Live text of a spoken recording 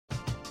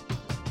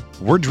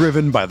We're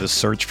driven by the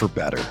search for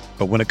better.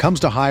 But when it comes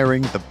to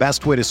hiring, the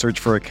best way to search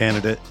for a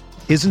candidate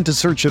isn't to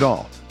search at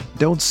all.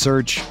 Don't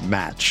search,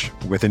 match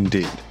with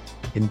Indeed.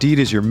 Indeed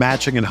is your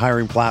matching and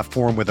hiring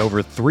platform with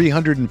over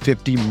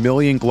 350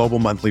 million global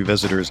monthly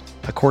visitors,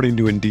 according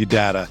to Indeed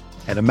data,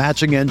 and a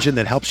matching engine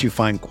that helps you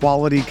find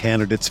quality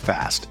candidates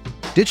fast.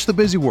 Ditch the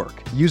busy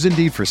work. Use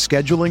Indeed for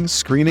scheduling,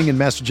 screening, and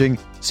messaging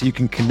so you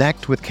can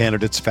connect with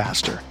candidates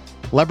faster.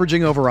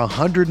 Leveraging over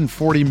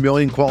 140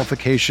 million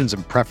qualifications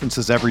and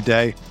preferences every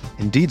day,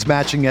 Indeed's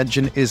matching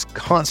engine is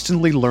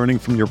constantly learning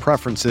from your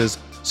preferences,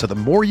 so the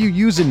more you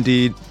use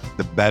Indeed,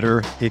 the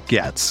better it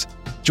gets.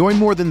 Join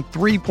more than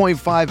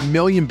 3.5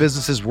 million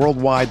businesses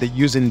worldwide that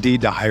use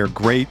Indeed to hire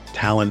great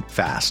talent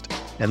fast.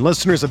 And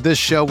listeners of this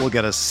show will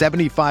get a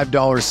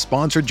 $75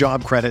 sponsored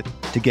job credit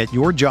to get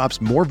your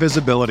jobs more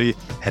visibility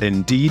at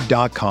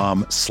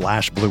Indeed.com/Blue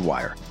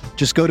Wire.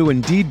 Just go to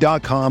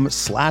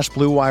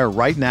Indeed.com/Blue Wire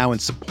right now and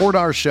support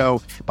our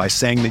show by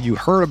saying that you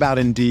heard about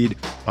Indeed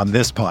on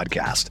this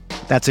podcast.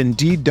 That's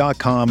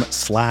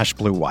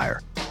Indeed.com/Blue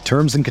Wire.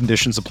 Terms and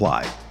conditions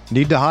apply.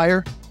 Need to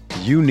hire?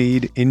 You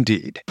need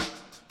Indeed.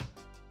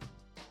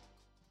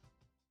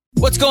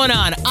 What's going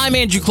on? I'm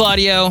Andrew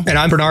Claudio. And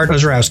I'm Bernard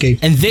Ozarowski.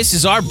 And this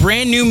is our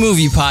brand new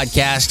movie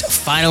podcast,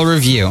 Final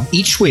Review.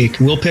 Each week,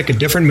 we'll pick a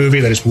different movie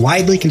that is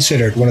widely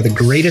considered one of the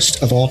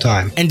greatest of all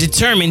time. And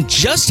determine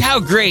just how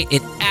great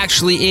it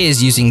actually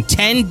is using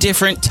 10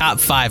 different top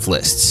 5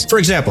 lists. For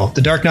example,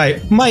 The Dark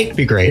Knight might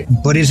be great,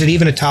 but is it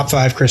even a top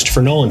 5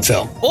 Christopher Nolan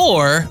film?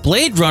 Or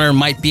Blade Runner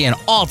might be an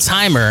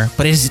all-timer,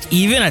 but is it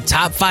even a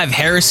top 5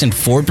 Harrison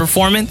Ford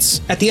performance?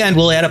 At the end,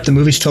 we'll add up the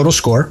movie's total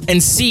score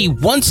and see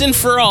once and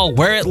for all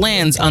where it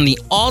lands on the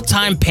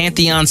all-time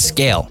Pantheon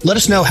scale. Let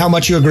us know how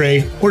much you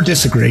agree or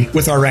disagree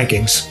with our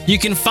rankings. You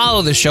can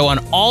follow the show on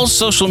all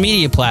social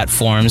media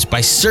platforms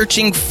by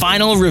searching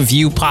Final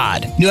Review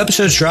Pod. New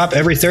episodes drop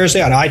every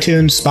Thursday on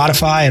iTunes,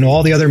 Spotify, and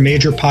all the other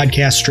major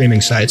podcast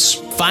streaming sites.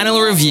 Final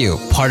Review,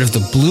 part of the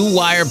Blue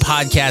Wire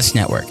Podcast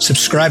Network.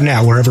 Subscribe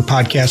now wherever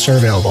podcasts are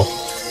available.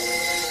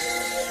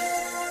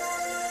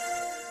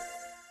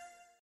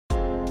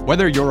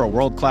 Whether you're a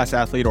world-class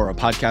athlete or a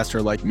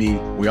podcaster like me,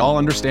 we all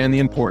understand the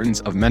importance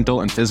of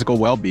mental and physical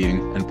well-being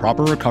and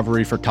proper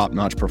recovery for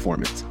top-notch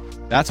performance.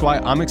 That's why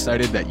I'm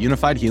excited that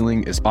Unified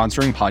Healing is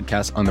sponsoring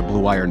podcasts on the Blue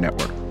Wire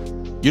Network.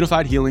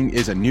 Unified Healing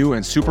is a new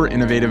and super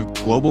innovative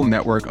global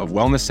network of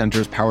wellness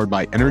centers powered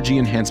by Energy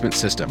Enhancement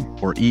System,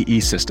 or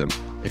EE System.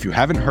 If you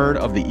haven't heard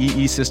of the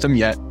EE System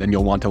yet, then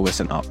you'll want to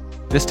listen up.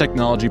 This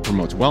technology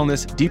promotes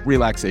wellness, deep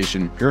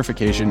relaxation,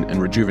 purification, and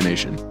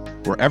rejuvenation.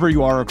 Wherever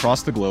you are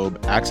across the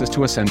globe, access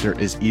to a center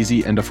is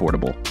easy and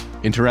affordable.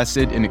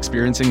 Interested in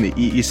experiencing the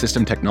EE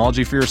System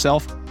technology for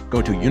yourself?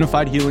 Go to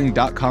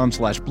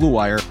unifiedhealing.com/Blue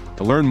Wire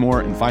to learn more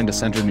and find a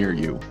center near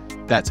you.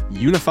 That's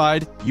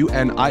unified,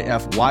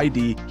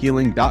 UNIFYD,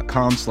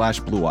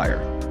 healing.com/Blue Wire.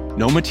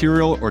 No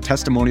material or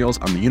testimonials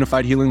on the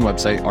Unified Healing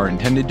website are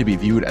intended to be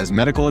viewed as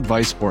medical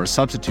advice or a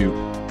substitute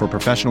for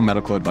professional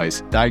medical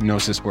advice,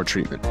 diagnosis, or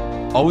treatment.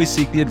 Always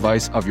seek the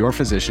advice of your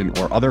physician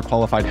or other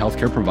qualified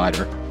healthcare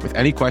provider with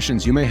any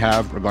questions you may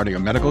have regarding a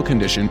medical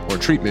condition or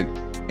treatment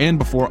and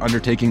before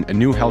undertaking a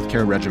new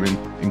healthcare regimen,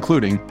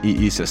 including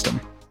EE System.